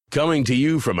Coming to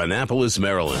you from Annapolis,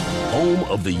 Maryland, home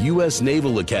of the U.S.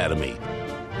 Naval Academy,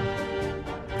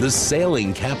 the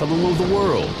sailing capital of the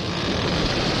world,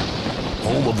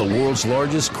 home of the world's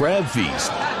largest crab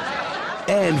feast,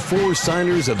 and 4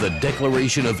 signers of the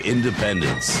Declaration of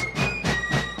Independence.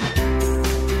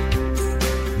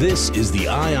 This is the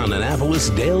Eye on Annapolis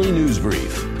Daily News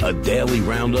Brief, a daily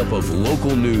roundup of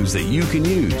local news that you can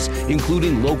use,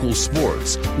 including local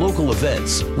sports, local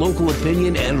events, local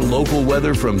opinion, and local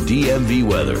weather from DMV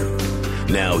Weather.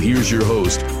 Now here's your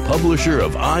host, publisher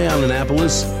of Eye on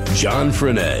Annapolis, John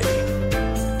Frenaye.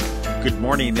 Good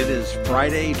morning. It is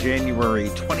Friday, January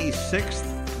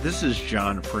 26th. This is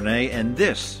John Frenaye, and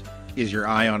this is your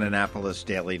Eye on Annapolis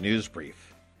Daily News Brief.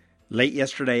 Late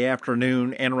yesterday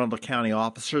afternoon, Anne Arundel County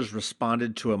officers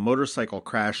responded to a motorcycle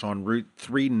crash on Route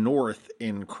 3 North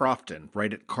in Crofton,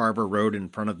 right at Carver Road in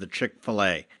front of the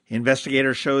Chick-fil-A.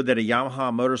 Investigators showed that a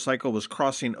Yamaha motorcycle was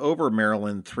crossing over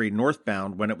Maryland 3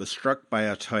 northbound when it was struck by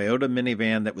a Toyota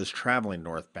minivan that was traveling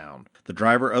northbound. The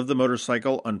driver of the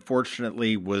motorcycle,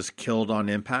 unfortunately, was killed on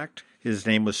impact. His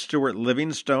name was Stuart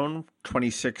Livingstone,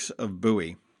 26, of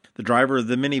Bowie. The driver of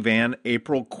the minivan,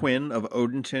 April Quinn of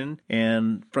Odenton,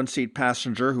 and front seat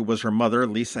passenger, who was her mother,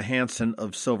 Lisa Hansen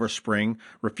of Silver Spring,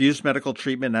 refused medical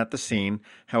treatment at the scene.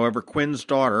 However, Quinn's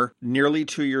daughter, nearly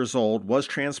 2 years old, was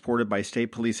transported by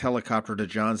state police helicopter to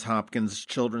Johns Hopkins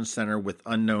Children's Center with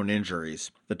unknown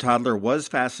injuries. The toddler was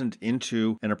fastened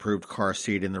into an approved car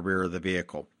seat in the rear of the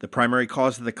vehicle. The primary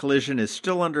cause of the collision is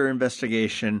still under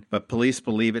investigation, but police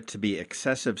believe it to be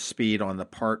excessive speed on the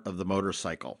part of the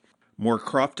motorcycle. More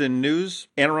Crofton news.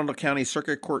 Anne Arundel County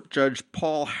Circuit Court Judge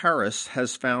Paul Harris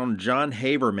has found John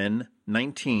Haberman,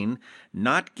 19,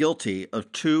 not guilty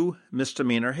of 2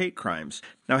 misdemeanor hate crimes.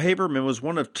 Now, Haberman was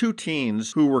one of 2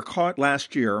 teens who were caught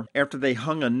last year after they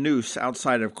hung a noose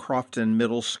outside of Crofton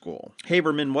Middle School.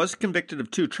 Haberman was convicted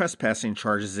of 2 trespassing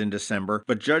charges in December,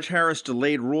 but Judge Harris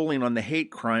delayed ruling on the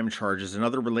hate crime charges and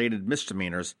other related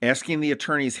misdemeanors, asking the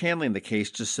attorneys handling the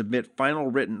case to submit final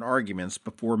written arguments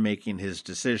before making his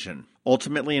decision.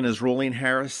 Ultimately, in his ruling,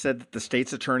 Harris said that the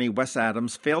state's attorney, Wes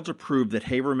Adams, failed to prove that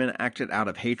Haberman acted out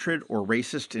of hatred or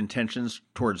racist intentions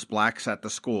towards blacks at the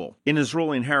school. In his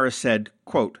ruling, Harris said,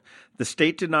 quote, "The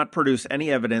state did not produce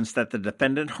any evidence that the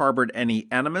defendant harbored any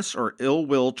animus or ill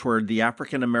will toward the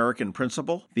African-American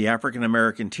principal, the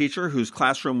African-American teacher whose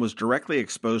classroom was directly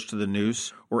exposed to the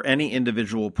noose, or any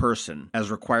individual person, as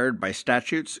required by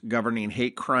statutes governing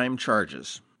hate crime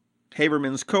charges."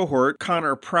 Haberman's cohort,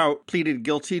 Connor Prout, pleaded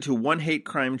guilty to 1 hate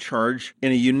crime charge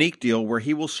in a unique deal where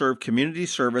he will serve community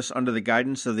service under the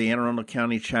guidance of the Anne Arundel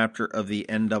County chapter of the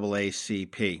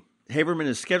NAACP. Haberman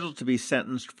is scheduled to be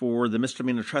sentenced for the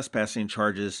misdemeanor trespassing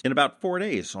charges in about 4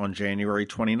 days on January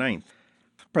 29th.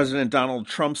 President Donald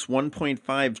Trump's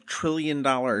 $1.5 trillion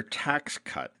tax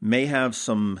cut may have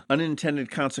some unintended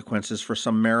consequences for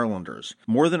some Marylanders.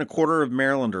 More than a quarter of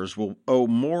Marylanders will owe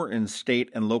more in state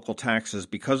and local taxes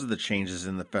because of the changes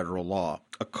in the federal law,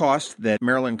 a cost that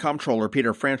Maryland Comptroller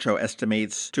Peter Francho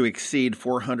estimates to exceed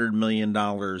 $400 million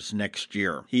next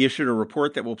year. He issued a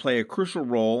report that will play a crucial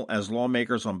role as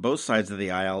lawmakers on both sides of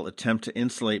the aisle attempt to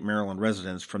insulate Maryland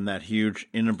residents from that huge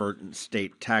inadvertent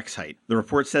state tax hike. The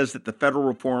report says that the federal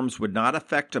reforms would not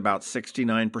affect about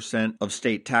 69% of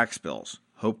state tax bills.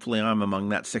 Hopefully I'm among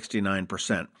that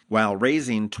 69%, while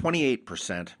raising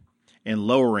 28% and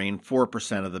lowering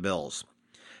 4% of the bills.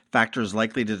 Factors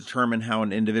likely to determine how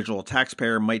an individual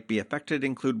taxpayer might be affected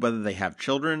include whether they have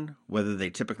children, whether they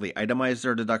typically itemize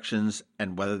their deductions,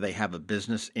 and whether they have a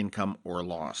business income or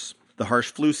loss. The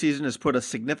harsh flu season has put a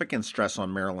significant stress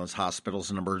on Maryland's hospitals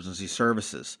and emergency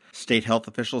services. State health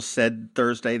officials said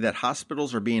Thursday that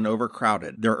hospitals are being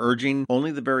overcrowded. They're urging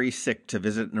only the very sick to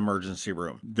visit an emergency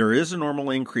room. There is a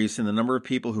normal increase in the number of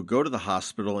people who go to the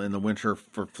hospital in the winter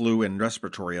for flu and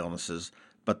respiratory illnesses,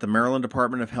 but the Maryland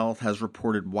Department of Health has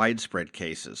reported widespread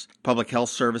cases. Public Health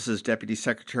Services Deputy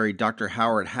Secretary Dr.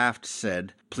 Howard Haft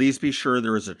said, "Please be sure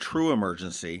there is a true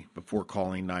emergency before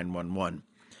calling 911.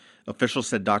 Officials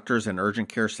said doctors and urgent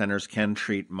care centers can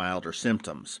treat milder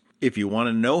symptoms. If you want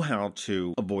to know how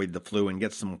to avoid the flu and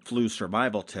get some flu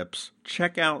survival tips,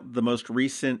 check out the most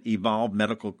recent Evolve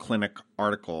Medical Clinic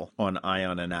article on Eye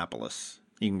on Annapolis.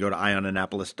 You can go to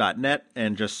eyeonannapolis.net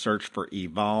and just search for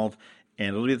Evolve, and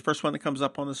it'll be the first one that comes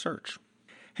up on the search.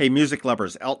 Hey, music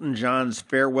lovers, Elton John's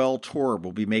farewell tour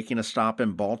will be making a stop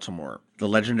in Baltimore. The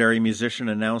legendary musician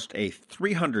announced a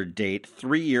 300-date,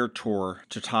 3-year tour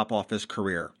to top off his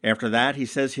career. After that, he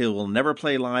says he will never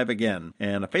play live again.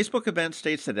 And a Facebook event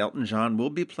states that Elton John will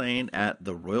be playing at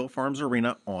the Royal Farms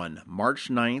Arena on March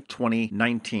 9th,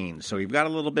 2019. So we've got a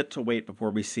little bit to wait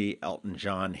before we see Elton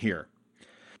John here.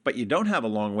 But you don't have a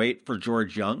long wait for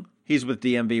George Young. He's with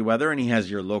DMV Weather, and he has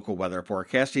your local weather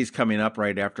forecast. He's coming up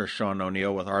right after Sean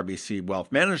O'Neill with RBC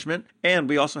Wealth Management. And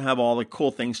we also have all the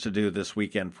cool things to do this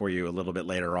weekend for you a little bit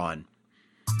later on.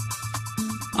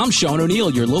 I'm Sean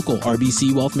O'Neill, your local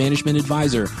RBC Wealth Management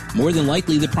Advisor. More than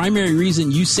likely, the primary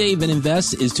reason you save and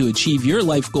invest is to achieve your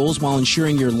life goals while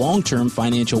ensuring your long-term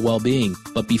financial well-being.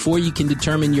 But before you can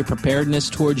determine your preparedness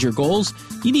towards your goals,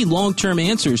 you need long-term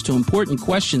answers to important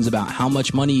questions about how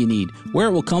much money you need, where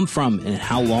it will come from, and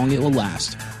how long it will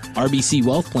last. RBC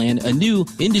Wealth Plan, a new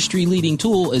industry-leading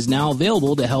tool, is now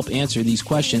available to help answer these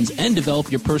questions and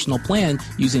develop your personal plan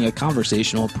using a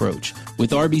conversational approach.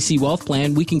 With RBC Wealth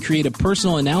Plan, we can create a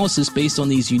personal analysis based on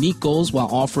these unique goals while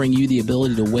offering you the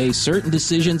ability to weigh certain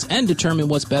decisions and determine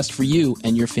what's best for you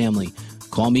and your family.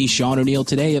 Call me, Sean O'Neill,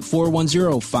 today at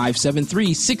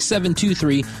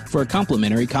 410-573-6723 for a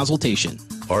complimentary consultation.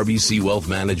 RBC Wealth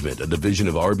Management, a division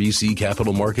of RBC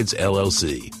Capital Markets,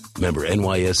 LLC. Member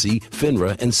NYSE,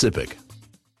 FINRA, and SIPC.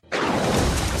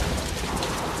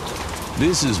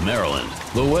 This is Maryland.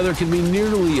 The weather can be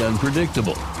nearly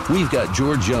unpredictable. We've got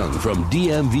George Young from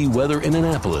DMV Weather in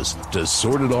Annapolis to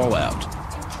sort it all out.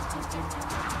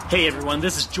 Hey everyone,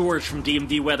 this is George from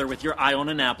DMV Weather with your Eye on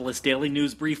Annapolis daily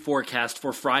news brief forecast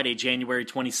for Friday, January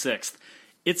 26th.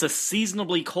 It's a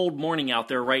seasonably cold morning out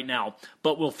there right now,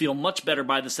 but we'll feel much better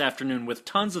by this afternoon with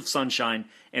tons of sunshine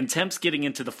and temps getting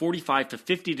into the 45 to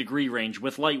 50 degree range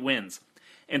with light winds.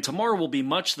 And tomorrow will be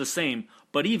much the same,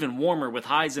 but even warmer with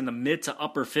highs in the mid to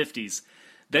upper 50s.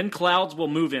 Then clouds will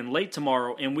move in late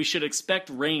tomorrow, and we should expect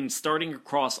rain starting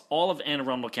across all of Anne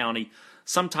Arundel County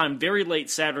sometime very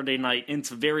late Saturday night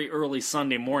into very early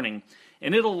Sunday morning,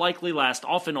 and it'll likely last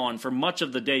off and on for much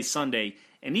of the day Sunday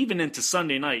and even into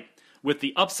Sunday night, with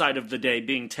the upside of the day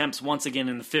being temps once again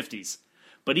in the 50s.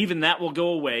 But even that will go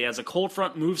away as a cold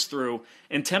front moves through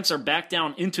and temps are back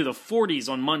down into the 40s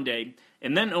on Monday,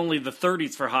 and then only the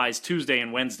 30s for highs Tuesday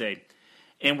and Wednesday.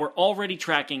 And we're already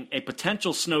tracking a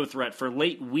potential snow threat for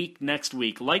late week next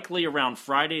week, likely around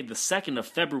Friday the 2nd of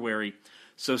February,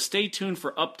 so stay tuned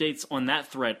for updates on that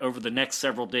threat over the next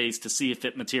several days to see if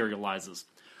it materializes.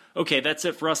 Okay, that's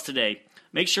it for us today.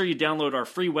 Make sure you download our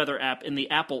free weather app in the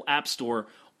Apple App Store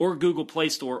or Google Play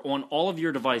Store on all of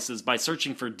your devices by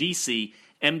searching for DC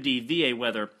MDVA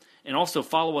Weather, and also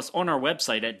follow us on our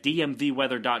website at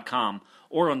dmvweather.com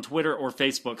or on Twitter or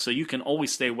Facebook so you can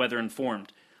always stay weather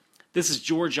informed. This is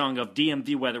George Young of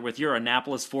DMV Weather with your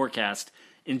Annapolis forecast.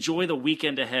 Enjoy the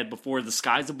weekend ahead before the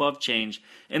skies above change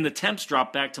and the temps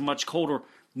drop back to much colder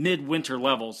mid-winter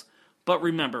levels. But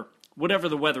remember, whatever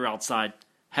the weather outside,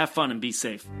 have fun and be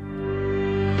safe.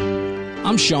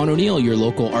 I'm Sean O'Neill, your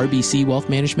local RBC Wealth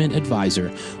Management Advisor.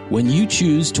 When you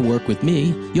choose to work with me,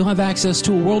 you'll have access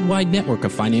to a worldwide network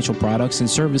of financial products and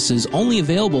services only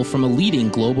available from a leading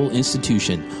global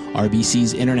institution.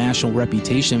 RBC's international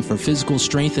reputation for physical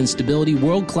strength and stability,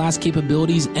 world-class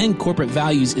capabilities, and corporate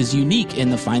values is unique in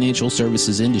the financial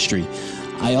services industry.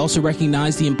 I also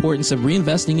recognize the importance of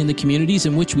reinvesting in the communities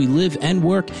in which we live and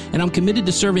work, and I'm committed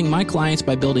to serving my clients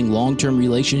by building long-term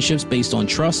relationships based on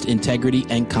trust, integrity,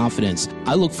 and confidence.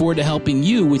 I look forward to helping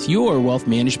you with your wealth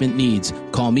management needs.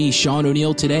 Call me, Sean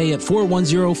O'Neill, today at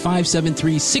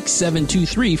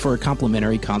 410-573-6723 for a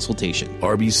complimentary consultation.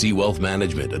 RBC Wealth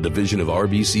Management, a division of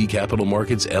RBC Capital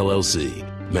Markets, LLC.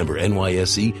 Member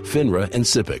NYSE, FINRA, and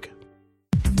SIPC.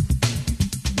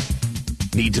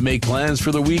 Need to make plans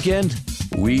for the weekend?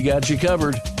 We got you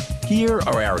covered. Here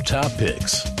are our top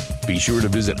picks. Be sure to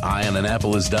visit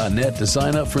eyeonannapolis.net to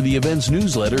sign up for the events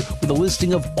newsletter with a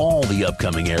listing of all the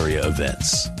upcoming area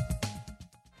events.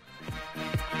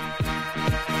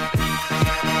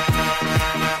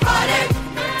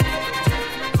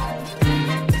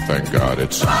 Thank God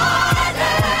it's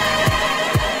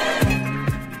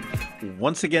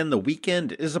Once again, the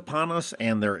weekend is upon us,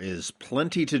 and there is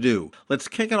plenty to do. Let's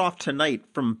kick it off tonight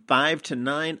from 5 to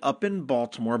 9 up in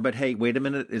Baltimore. But hey, wait a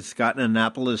minute, it's got an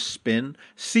Annapolis spin.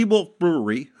 Seawolf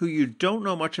Brewery, who you don't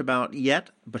know much about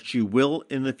yet, but you will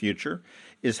in the future,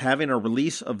 is having a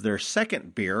release of their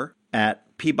second beer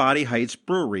at Peabody Heights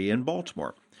Brewery in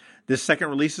Baltimore. This second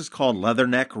release is called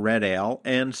Leatherneck Red Ale,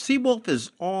 and Seawolf is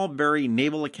all very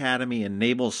Naval Academy and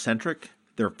naval-centric.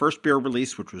 Their first beer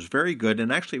release, which was very good,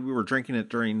 and actually we were drinking it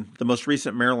during the most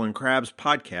recent Maryland Crabs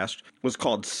podcast, was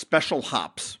called Special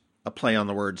Hops, a play on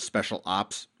the word Special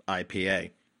Ops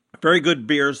IPA. Very good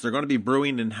beers. They're going to be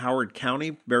brewing in Howard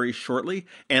County very shortly,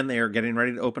 and they are getting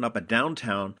ready to open up a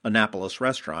downtown Annapolis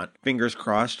restaurant, fingers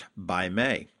crossed, by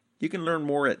May. You can learn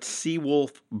more at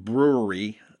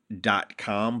seawolfbrewery.com.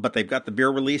 CROFTON.com, but they've got the beer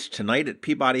release tonight at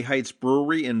Peabody Heights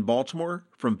Brewery in Baltimore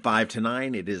from 5 to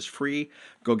 9. It is free.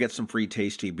 Go get some free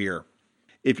tasty beer.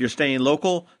 If you're staying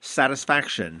local,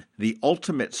 Satisfaction, the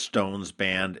Ultimate Stones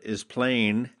band, is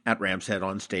playing at Ram's Head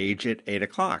on stage at 8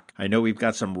 o'clock. I know we've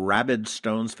got some rabid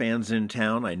Stones fans in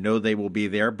town. I know they will be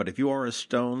there, but if you are a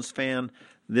Stones fan,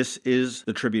 this is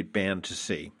the tribute band to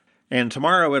see. And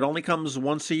tomorrow, it only comes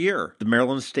once a year. The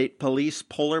Maryland State Police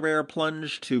Polar Bear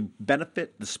Plunge to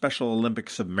benefit the Special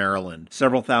Olympics of Maryland.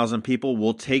 Several thousand people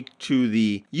will take to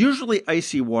the usually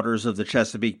icy waters of the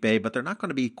Chesapeake Bay, but they're not going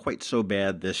to be quite so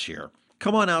bad this year.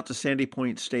 Come on out to Sandy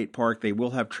Point State Park. They will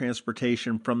have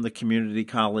transportation from the community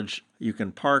college. You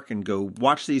can park and go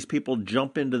watch these people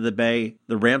jump into the bay.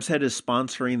 The Ram's Head is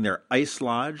sponsoring their Ice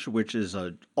Lodge, which is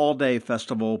an all-day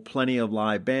festival, plenty of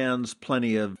live bands,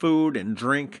 plenty of food and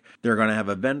drink. They're going to have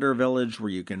a vendor village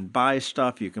where you can buy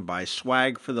stuff, you can buy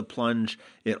swag for the plunge.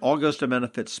 It all goes to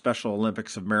benefit Special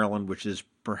Olympics of Maryland, which is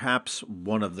perhaps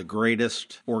one of the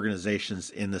greatest organizations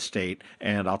in the state.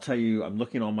 And I'll tell you, I'm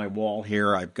looking on my wall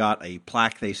here. I've got a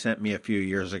plaque they sent me a few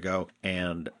years ago,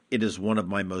 and it is one of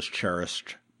my most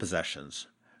cherished possessions.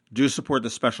 Do support the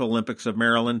Special Olympics of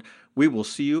Maryland. We will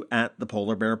see you at the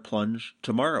Polar Bear Plunge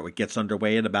tomorrow. It gets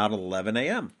underway at about 11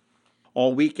 a.m.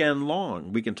 All weekend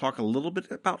long, we can talk a little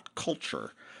bit about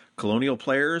culture. Colonial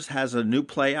Players has a new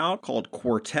play out called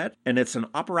Quartet, and it's an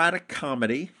operatic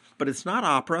comedy. But it's not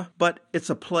opera, but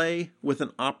it's a play with an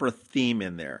opera theme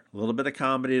in there. A little bit of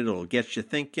comedy, it'll get you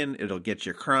thinking, it'll get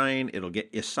you crying, it'll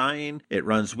get you sighing. It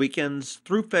runs weekends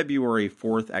through February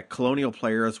 4th at Colonial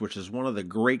Players, which is one of the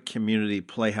great community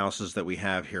playhouses that we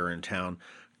have here in town.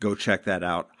 Go check that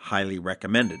out. Highly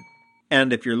recommended.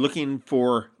 And if you're looking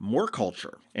for more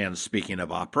culture, and speaking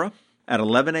of opera, at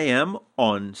 11 a.m.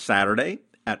 on Saturday,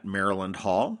 at Maryland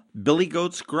Hall, Billy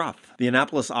Goat's Gruff. The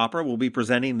Annapolis Opera will be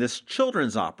presenting this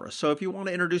children's opera. So if you want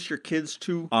to introduce your kids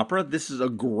to opera, this is a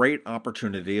great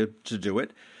opportunity to do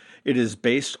it. It is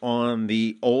based on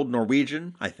the old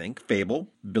Norwegian, I think, fable,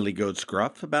 Billy Goat's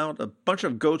Gruff, about a bunch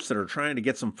of goats that are trying to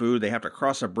get some food. They have to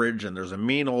cross a bridge, and there's a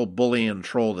mean old bully and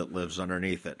troll that lives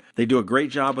underneath it. They do a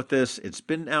great job with this. It's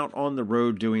been out on the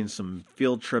road doing some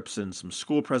field trips and some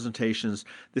school presentations.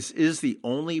 This is the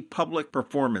only public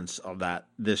performance of that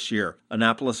this year.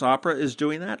 Annapolis Opera is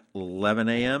doing that 11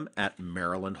 a.m. at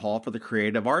Maryland Hall for the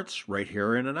Creative Arts right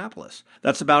here in Annapolis.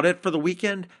 That's about it for the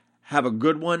weekend. Have a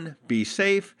good one. Be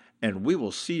safe. And we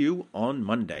will see you on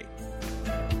Monday.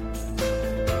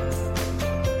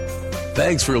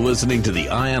 Thanks for listening to the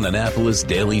Eye on Annapolis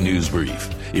Daily News Brief.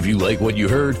 If you like what you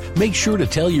heard, make sure to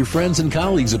tell your friends and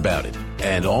colleagues about it.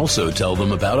 And also tell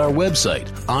them about our website,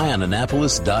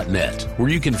 eyeonannapolis.net, where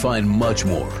you can find much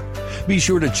more. Be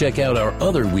sure to check out our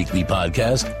other weekly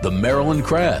podcast, The Maryland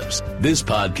Crabs. This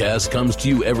podcast comes to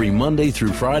you every Monday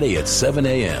through Friday at 7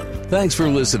 a.m. Thanks for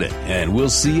listening, and we'll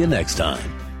see you next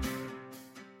time.